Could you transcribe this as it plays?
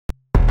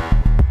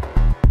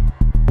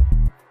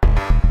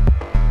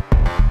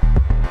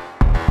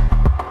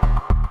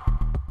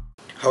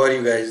How are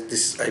you guys?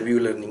 This is IBU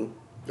Learning,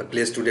 the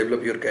place to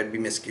develop your CAD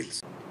BIM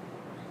skills.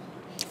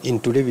 In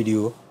today's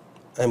video,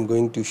 I am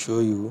going to show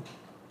you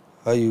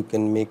how you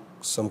can make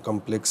some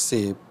complex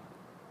shape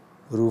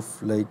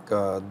roof like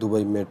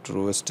Dubai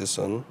Metro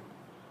station,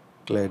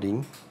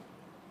 cladding,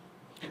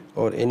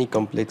 or any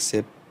complex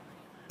shape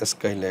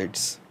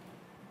skylights.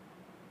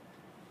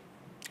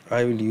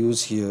 I will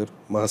use here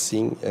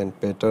massing and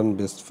pattern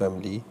based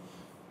family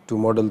to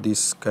model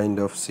this kind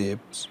of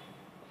shapes.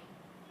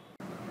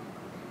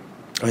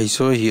 I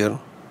show here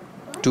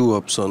two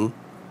options.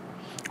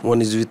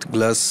 One is with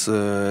glass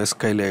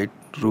skylight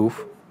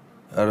roof,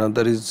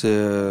 another is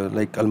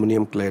like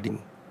aluminum cladding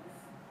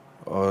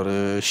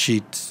or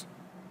sheets.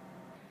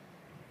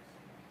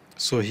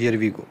 So here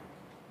we go.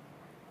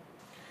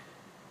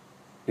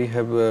 We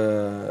have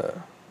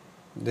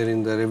there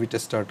in the Revit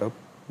startup.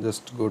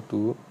 Just go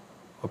to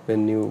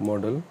open new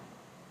model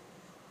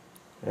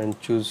and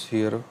choose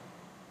here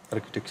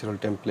architectural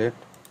template,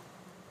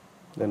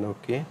 then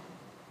OK.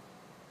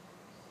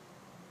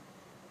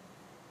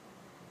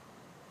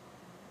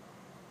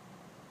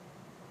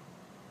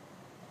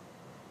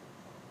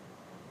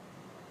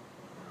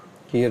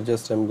 Here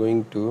just I'm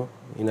going to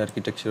in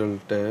architectural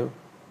tab,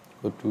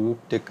 go to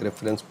take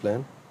reference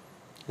plan.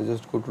 I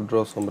just go to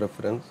draw some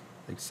reference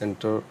like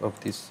center of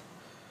this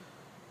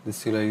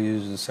will I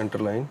use the center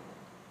line,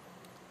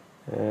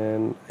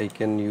 and I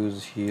can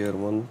use here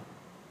one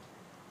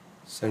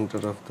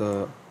center of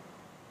the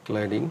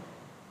cladding,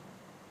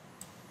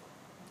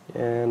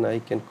 and I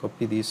can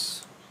copy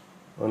this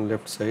on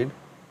left side.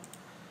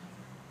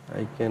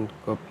 I can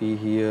copy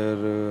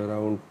here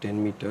around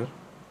 10 meter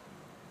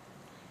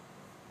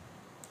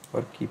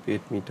or keep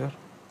 8 meter,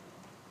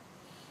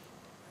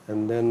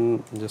 and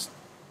then just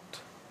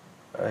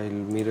I'll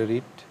mirror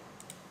it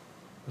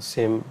the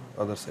same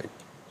other side.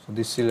 So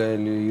this will I'll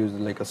use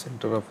like a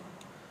center of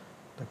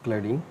the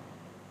cladding.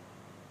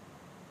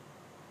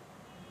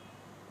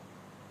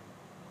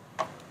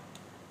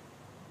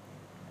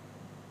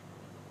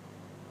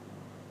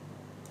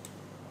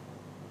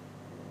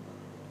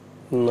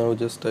 Now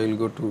just I will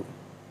go to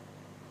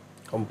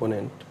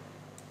component,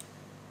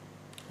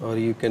 or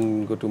you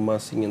can go to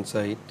massing and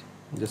site,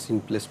 just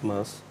in place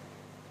mass.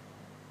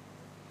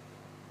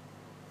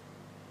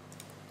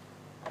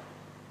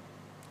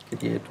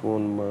 Create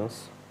one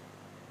mass.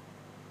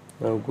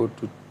 Now go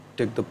to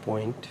take the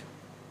point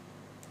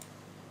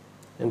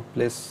and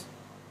place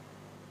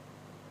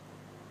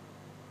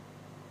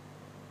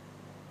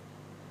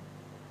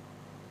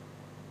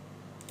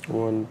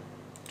one,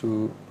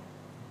 two,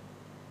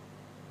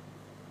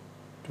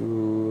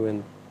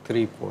 and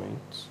 3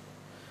 points.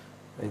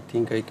 I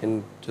think I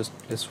can just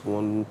place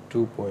 1,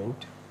 2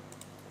 point.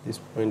 This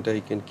point I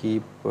can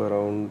keep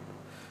around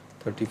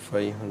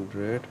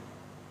 3500,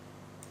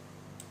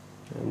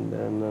 and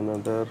then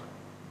another,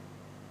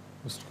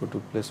 just go to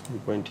place 1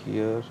 point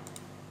here,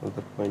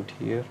 another point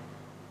here.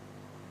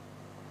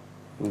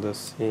 The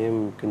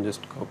same you can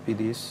just copy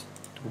these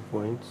 2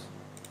 points,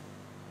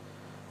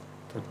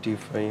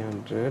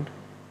 3500.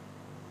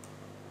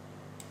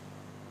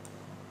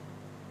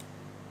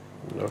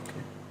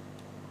 Okay,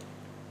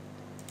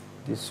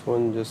 this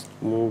one just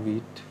move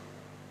it,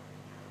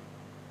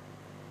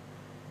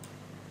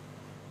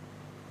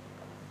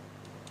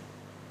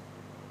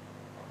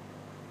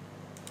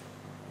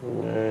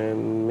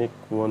 and make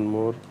one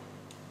more.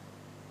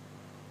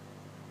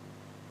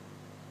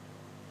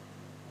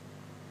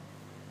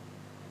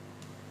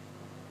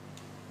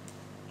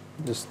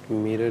 Just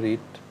mirror it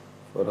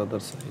for other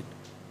side.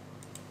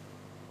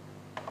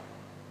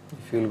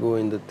 If you'll go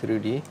in the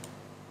 3D,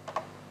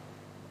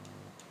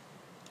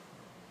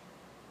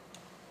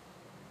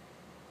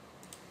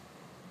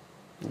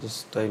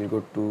 just I'll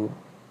go to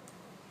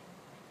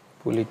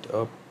pull it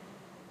up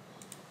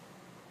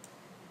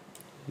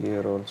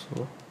here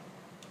also.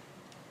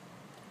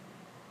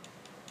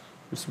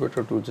 It's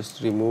better to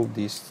just remove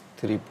these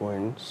 3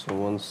 points, so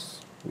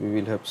once we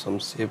will have some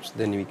shapes,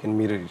 then we can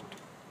mirror it.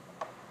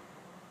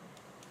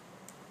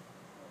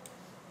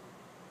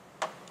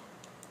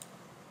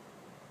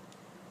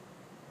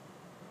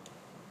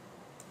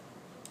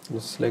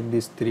 Just select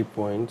these 3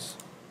 points,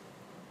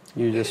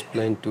 use just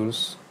spline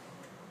tools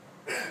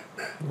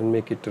and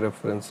make it a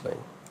reference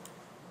line.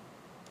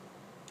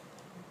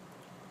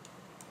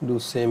 Do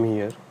same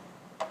here,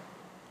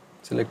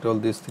 select all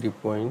these 3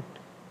 points,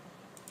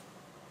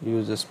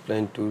 use the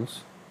spline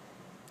tools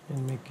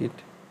and make it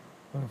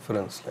a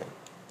reference line.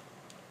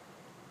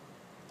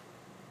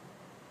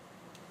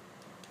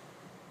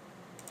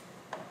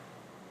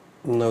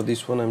 Now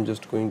this one I'm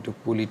just going to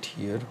pull it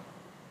here.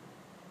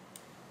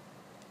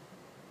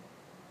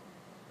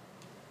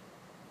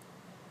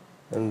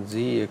 And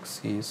Z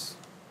axis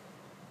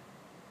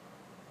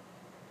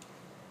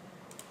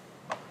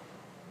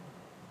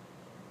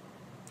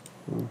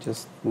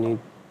just need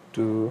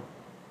to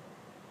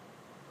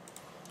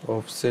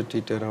offset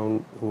it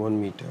around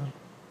 1 meter,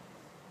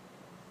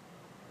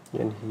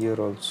 and here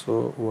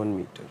also 1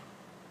 meter.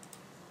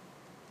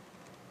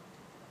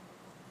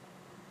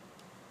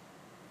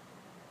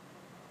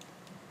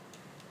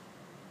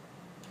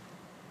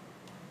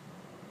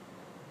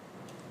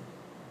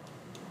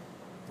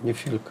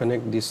 if you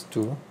connect these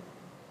two,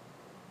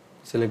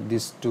 select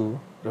these two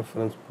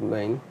reference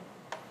line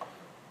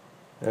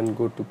and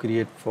go to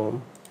create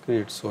form,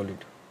 create solid.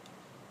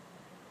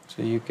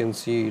 So you can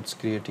see it's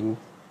creating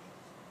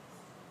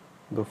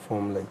the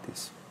form like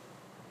this.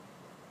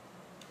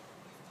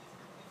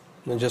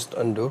 Now just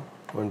undo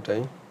one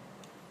time,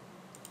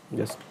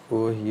 just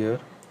go here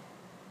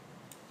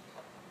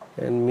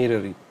and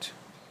mirror it.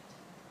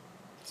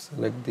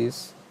 Select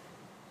this,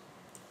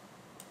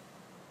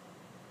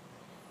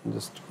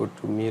 just go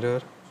to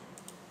mirror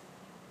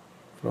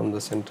from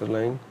the center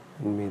line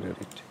and mirror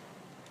it.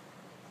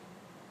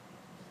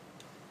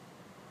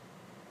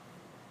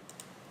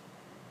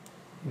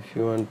 If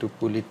you want to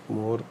pull it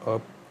more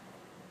up,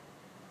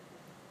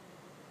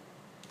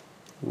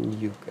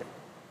 you can.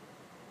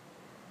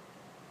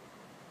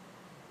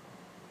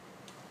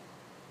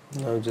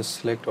 Now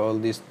just select all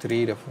these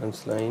three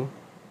reference line,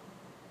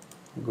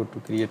 go to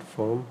create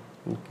form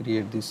and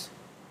create this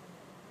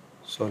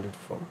solid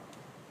form.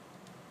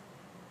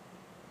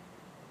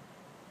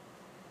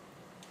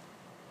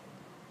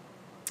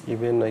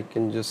 Even I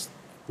can just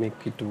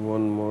make it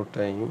one more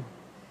time,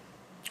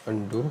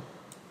 undo,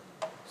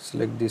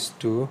 select these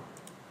two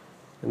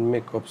and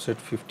make offset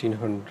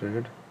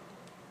 1500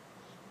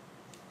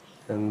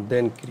 and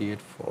then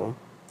create form.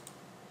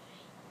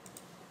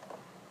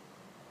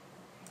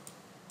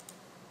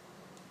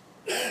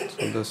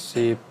 So the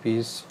shape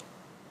is,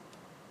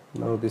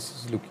 now this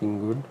is looking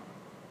good.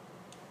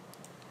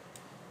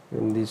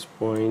 And this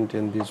point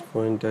and this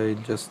point I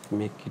just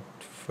make it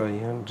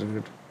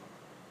 500.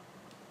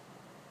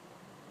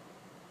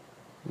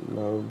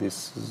 Now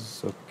this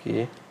is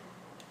okay.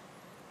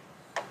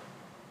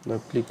 Now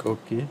click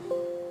OK.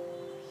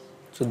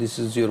 So this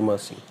is your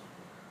massing.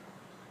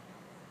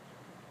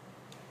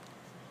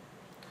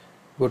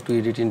 Go to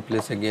edit in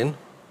place again,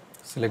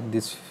 select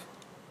this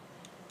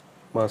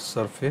mass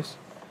surface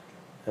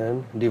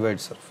and divide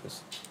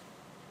surface.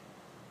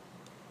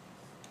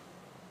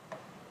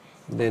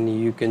 Then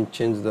you can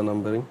change the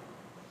numbering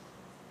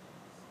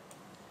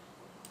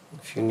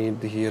if you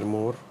need here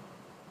more.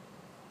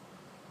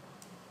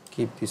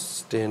 Keep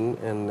this 10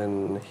 and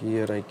then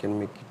here I can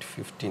make it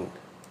 15.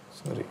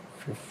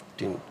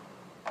 15.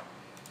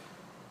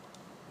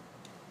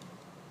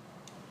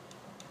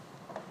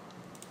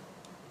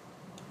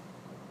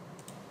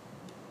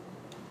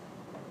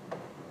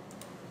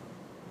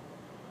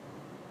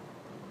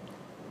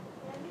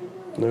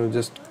 Now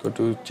just go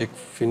to check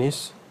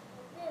finish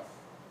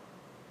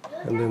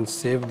and then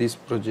save this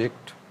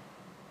project.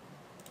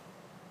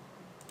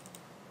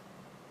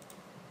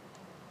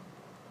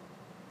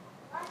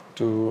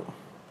 To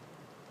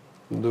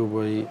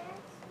Dubai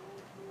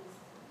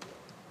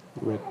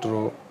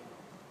Metro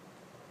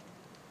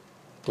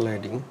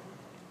Cladding.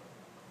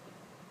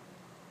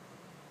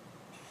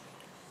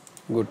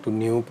 Go to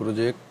new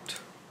project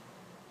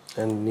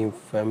and new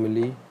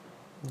family,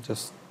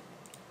 just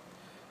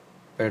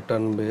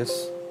pattern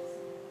base,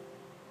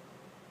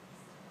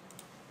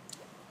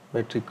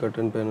 metric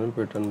curtain panel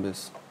pattern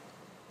base,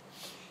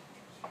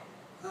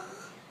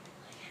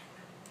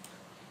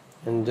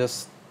 and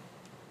just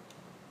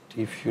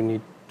if you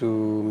need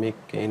to make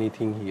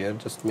anything here,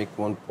 just make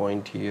one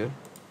point here,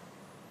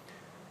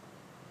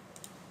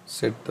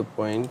 set the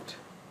point,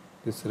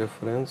 this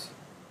reference,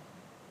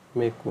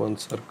 make one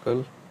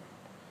circle,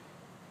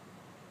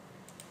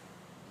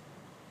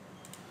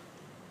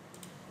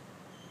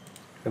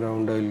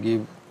 around I will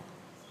give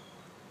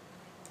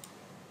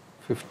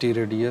 50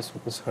 radius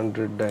means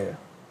 100 dia.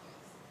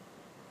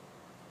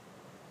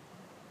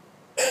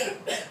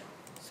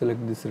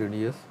 Select this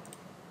radius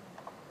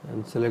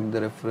and select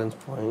the reference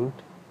point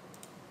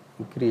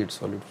and create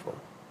solid form.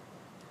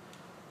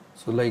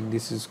 So like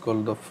this is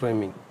called the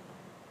framing.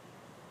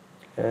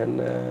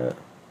 And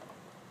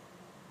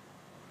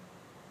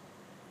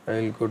I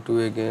will go to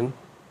again,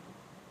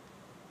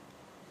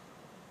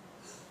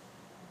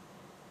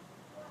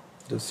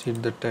 just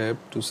hit the tab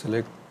to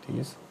select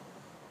these,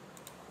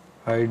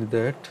 hide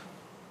that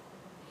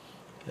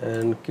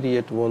and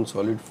create one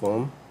solid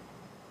form.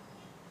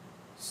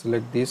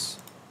 Select this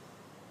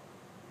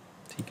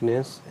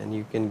thickness and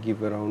you can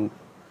give around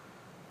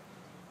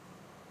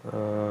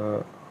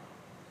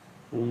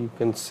you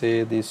can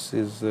say this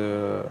is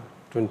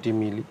 20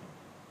 milli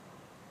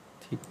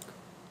thick.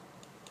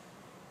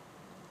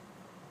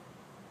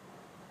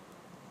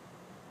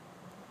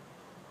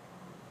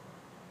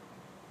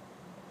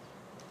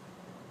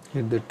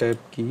 Hit the tab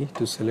key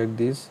to select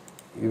this.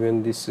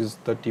 Even this is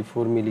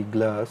 34 milli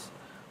glass,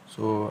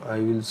 so I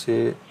will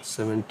say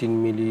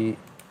 17 milli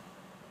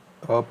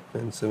up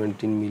and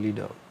 17 milli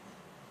down.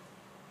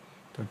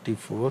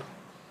 34.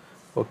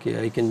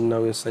 Okay, I can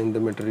now assign the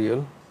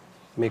material,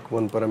 make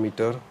one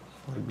parameter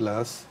for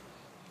glass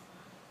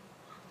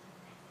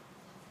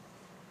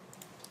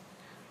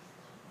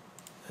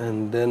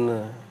and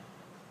then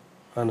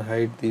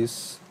unhide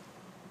this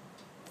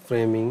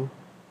framing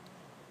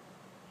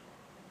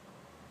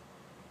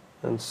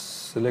and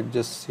select,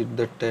 just hit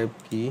the tab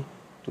key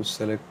to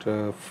select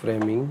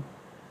framing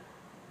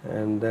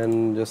and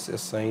then just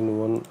assign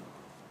one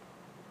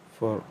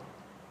for,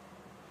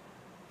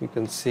 you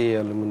can say,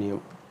 aluminum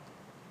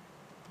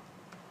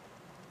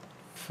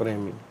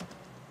framing.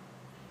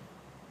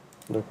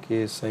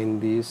 Okay, assign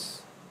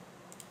this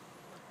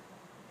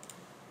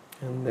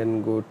and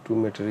then go to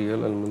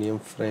material, aluminum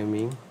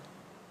framing.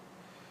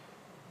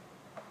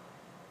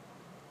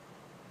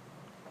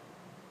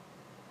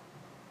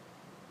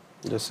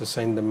 Just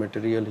assign the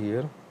material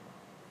here.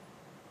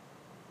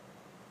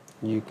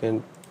 You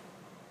can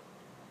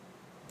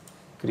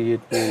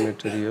create new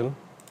material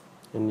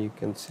and you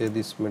can say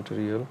this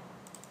material,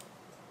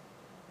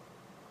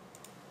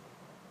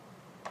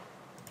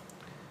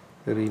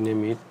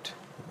 rename it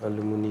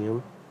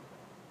aluminum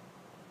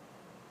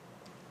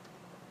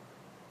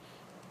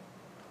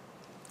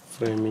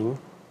framing,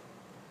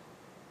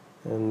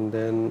 and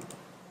then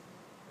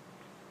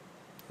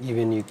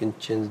even you can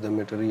change the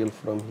material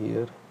from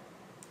here,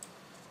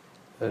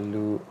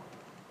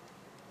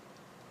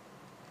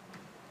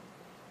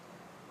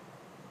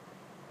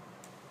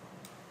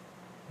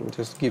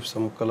 just give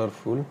some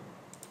colorful.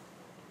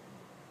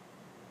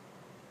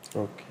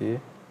 Okay,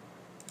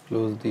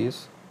 close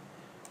this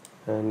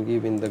and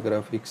give in the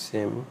graphics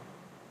same.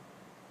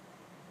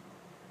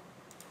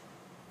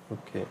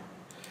 Okay,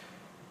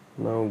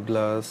 now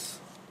glass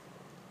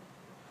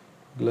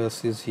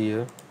is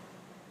here,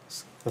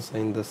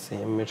 assign the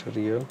same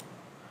material,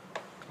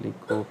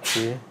 click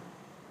OK.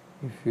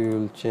 If you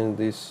will change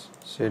this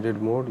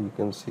shaded mode, you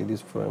can see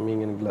this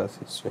framing and glass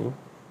is showing.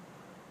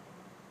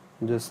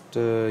 Just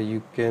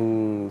you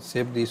can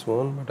save this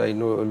one, but I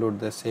know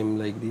load the same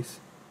like this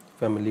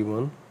family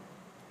one.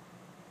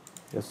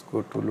 Just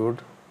go to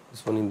load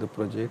this one in the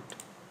project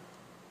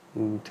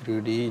in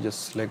 3D.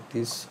 Just select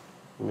this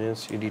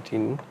mesh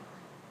editing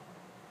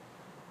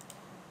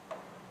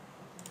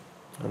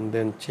and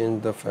then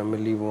change the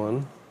family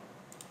one.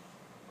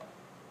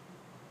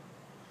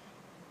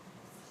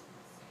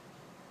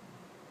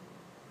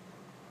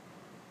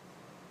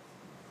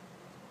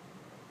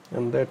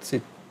 And that's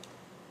it.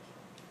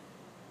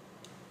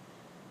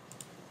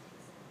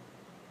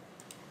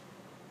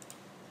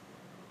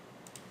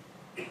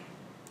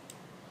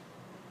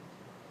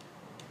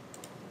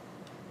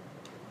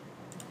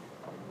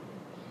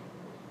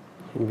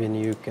 Even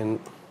you can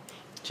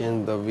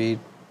change the width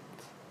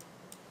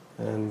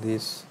and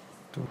this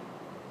too.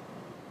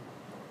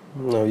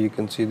 Now you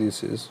can see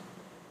this is,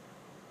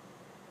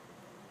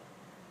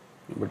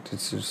 but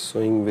it's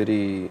showing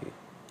very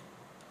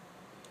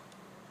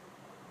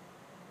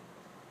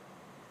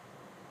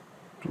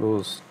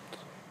closed.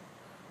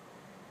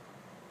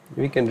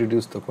 We can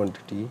reduce the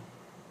quantity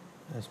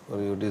as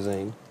per your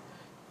design.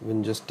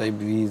 Even just type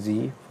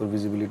VZ for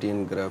visibility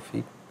and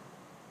graphic,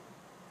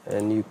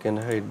 and you can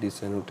hide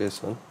this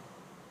annotation.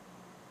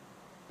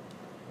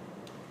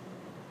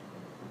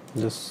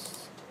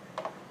 Just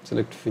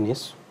select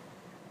finish.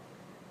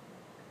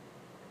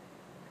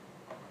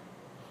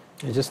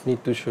 I just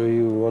need to show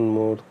you one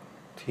more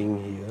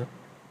thing here.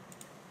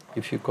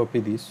 If you copy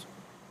this,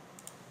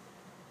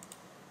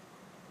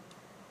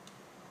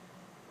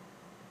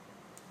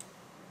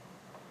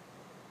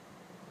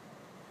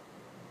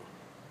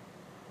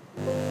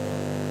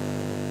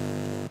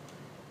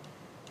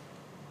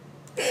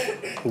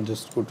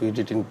 just go to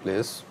edit in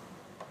place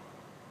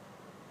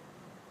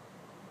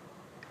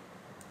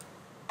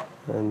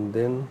and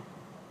then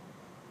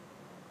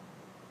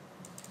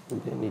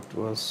it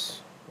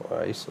was,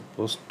 I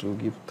supposed to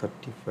give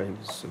 35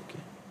 is okay.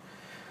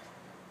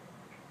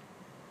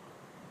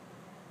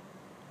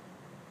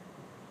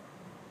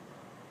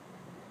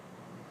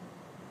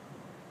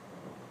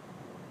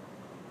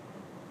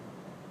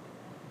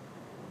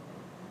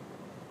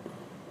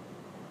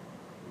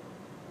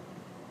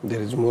 There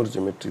is more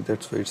geometry,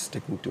 that's why it's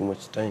taking too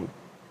much time.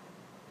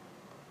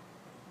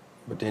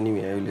 But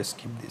anyway, I will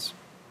skip this.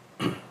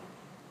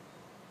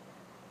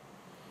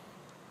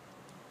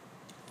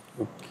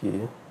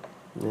 Okay,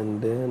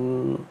 and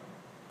then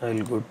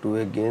I'll go to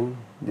again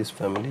this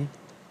family.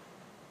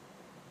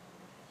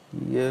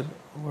 Here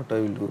what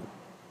I will do,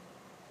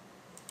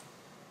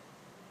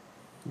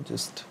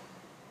 just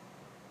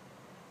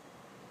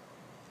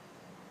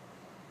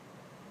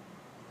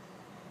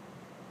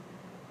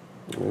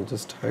I'll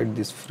just hide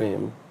this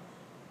frame,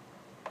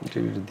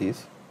 delete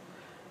this.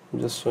 I'm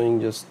just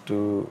showing just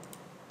to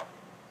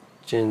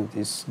change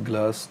this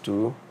glass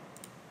to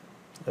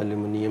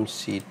aluminum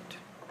sheet.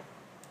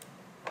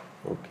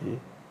 Okay,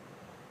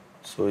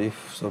 so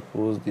if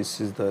suppose this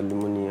is the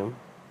aluminum,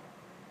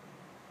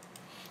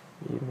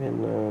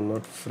 even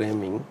not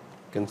framing,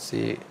 you can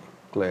say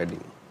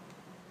cladding,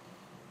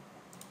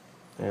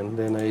 and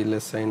then I will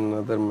assign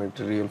another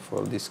material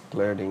for this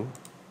cladding.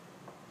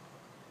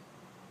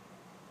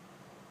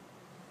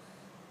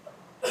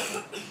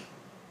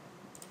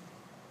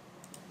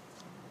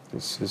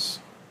 This is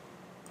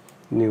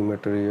new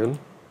material,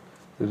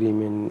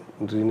 rename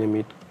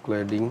it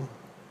cladding,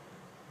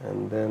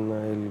 and then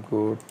I'll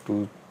go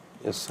to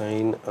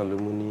assign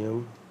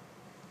aluminum.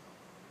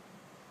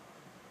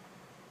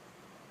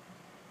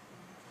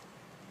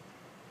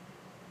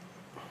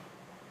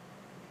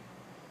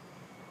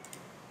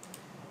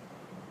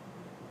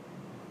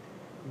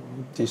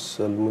 this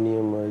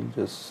aluminum, I'll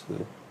just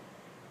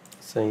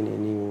assign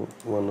any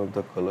one of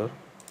the color,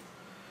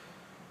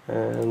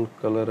 and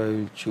color I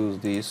will choose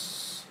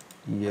this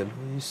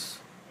yellowish,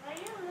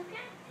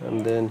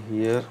 and then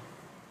here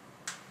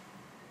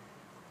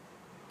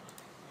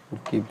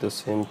keep the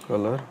same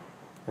color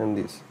and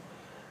this,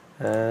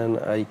 and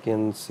I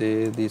can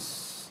say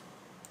this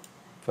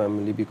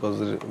family,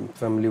 because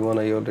family 1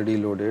 I already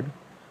loaded,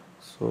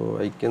 so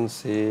I can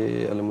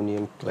say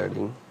aluminum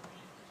cladding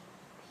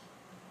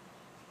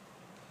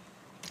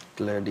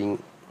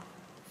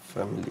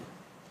family.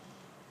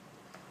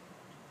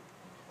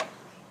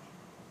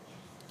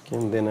 Okay,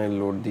 and then I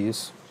load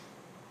this.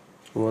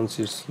 Once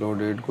it's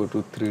loaded, go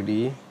to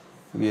 3D.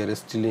 We are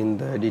still in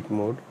the edit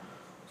mode,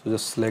 so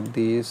just select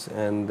this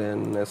and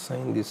then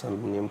assign this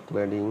aluminum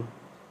cladding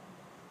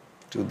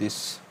to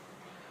this.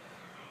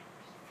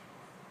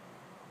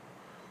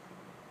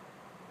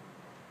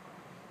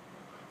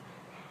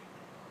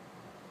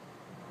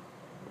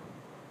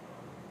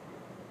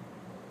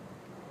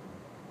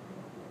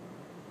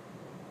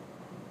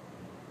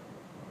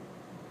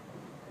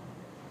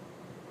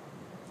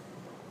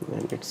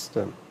 And it's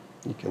done.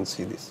 You can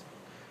see this.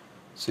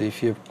 So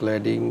if you have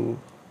cladding,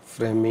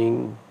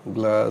 framing,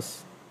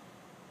 glass,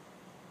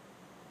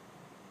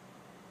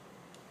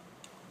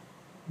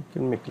 you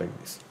can make like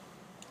this.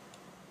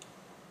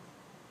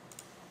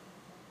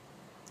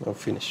 Now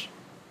finish.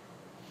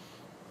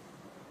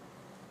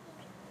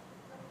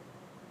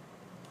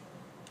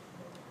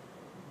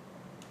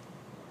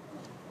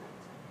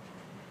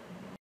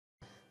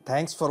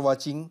 Thanks for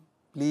watching.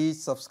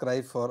 Please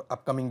subscribe for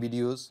upcoming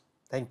videos.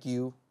 Thank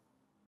you.